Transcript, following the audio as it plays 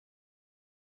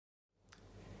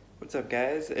What's up,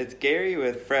 guys? It's Gary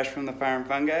with Fresh from the Farm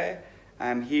Fungi.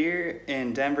 I'm here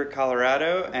in Denver,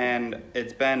 Colorado, and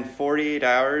it's been 48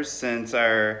 hours since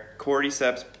our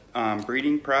Cordyceps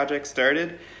breeding project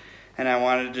started, and I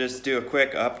wanted to just do a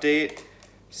quick update.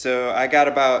 So I got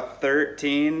about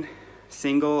 13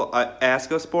 single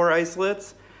Ascospor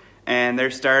isolates, and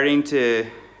they're starting to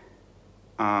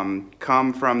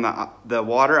come from the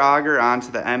water auger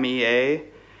onto the MEA,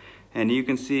 and you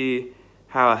can see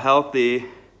how healthy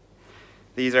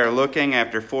these are looking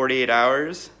after 48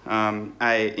 hours.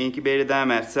 I incubated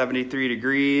them at 73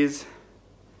 degrees,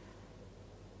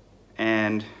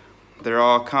 and they're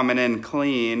all coming in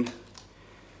clean.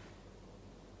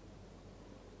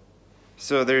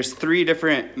 So there's 3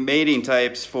 different mating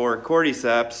types for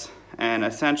Cordyceps, and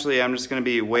essentially I'm just going to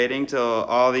be waiting till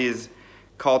all these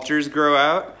cultures grow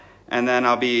out, and then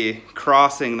I'll be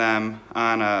crossing them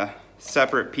on a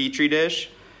separate petri dish,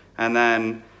 and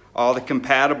then all the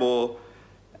compatible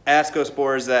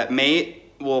Ascospores that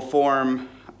mate will form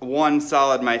one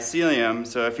solid mycelium.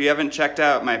 So if you haven't checked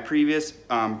out my previous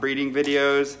breeding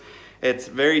videos, it's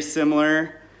very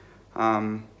similar.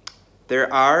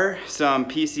 There are some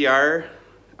PCR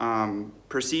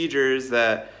procedures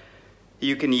that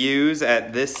you can use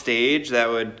at this stage that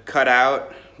would cut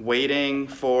out waiting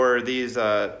for these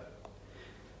the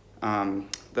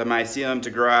mycelium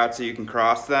to grow out so you can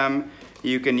cross them.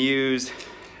 You can use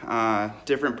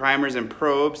different primers and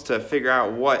probes to figure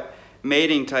out what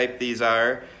mating type these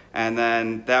are, and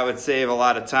then that would save a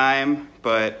lot of time,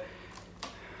 but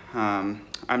I'm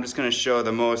just going to show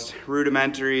the most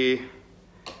rudimentary,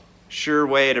 sure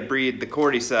way to breed the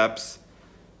Cordyceps.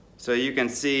 So you can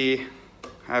see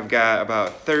I've got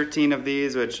about 13 of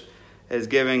these, which is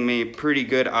giving me pretty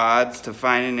good odds to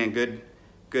finding a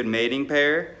good mating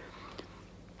pair.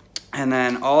 And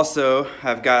then also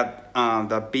I've got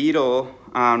the beetle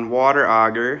on water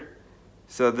auger.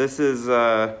 So this is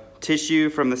tissue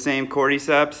from the same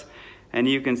Cordyceps, and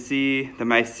you can see the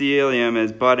mycelium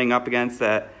is butting up against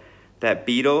that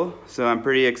beetle. So I'm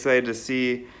pretty excited to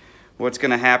see what's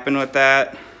going to happen with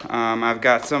that. I've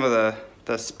got some of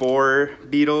the spore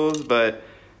beetles, but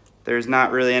there's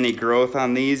not really any growth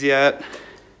on these yet.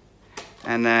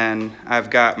 And then I've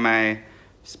got my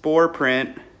spore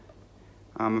print,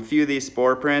 a few of these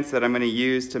spore prints that I'm going to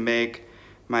use to make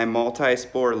my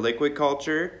multi-spore liquid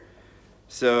culture.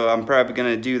 So I'm probably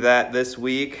going to do that this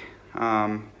week.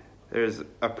 There's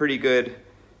a pretty good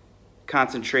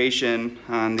concentration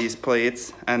on these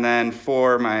plates. And then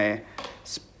for my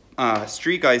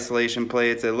streak isolation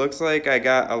plates, it looks like I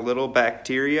got a little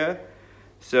bacteria.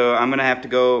 So I'm going to have to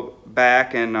go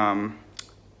back and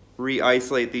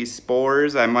re-isolate these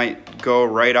spores. I might go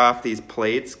right off these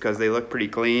plates because they look pretty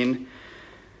clean.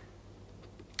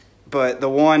 But the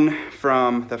one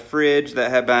from the fridge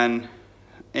that had been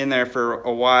in there for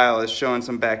a while is showing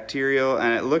some bacterial,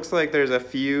 and it looks like there's a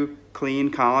few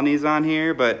clean colonies on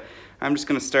here, but I'm just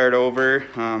going to start over.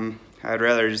 I'd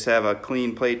rather just have a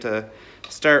clean plate to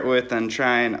start with than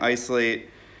try and isolate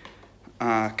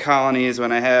colonies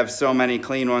when I have so many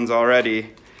clean ones already.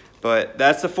 But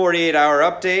that's the 48-hour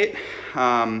update.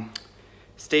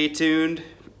 Stay tuned.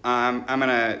 I'm going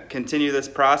to continue this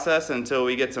process until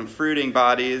we get some fruiting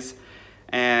bodies,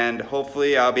 and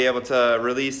hopefully I'll be able to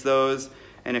release those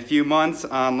in a few months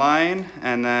online,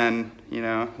 and then, you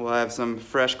know, we'll have some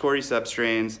fresh Cordyceps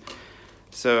strains.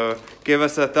 So give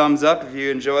us a thumbs up if you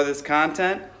enjoy this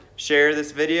content. Share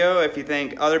this video if you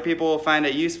think other people will find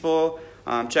it useful.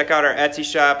 Check out our Etsy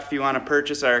shop if you want to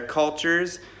purchase our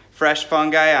cultures, Fresh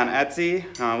Fungi on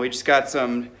Etsy. We just got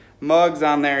some mugs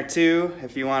on there too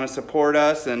if you want to support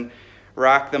us and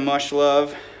rock the Mush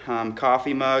Love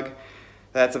coffee mug.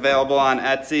 That's available on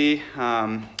Etsy.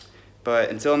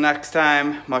 But until next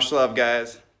time, much love,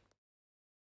 guys.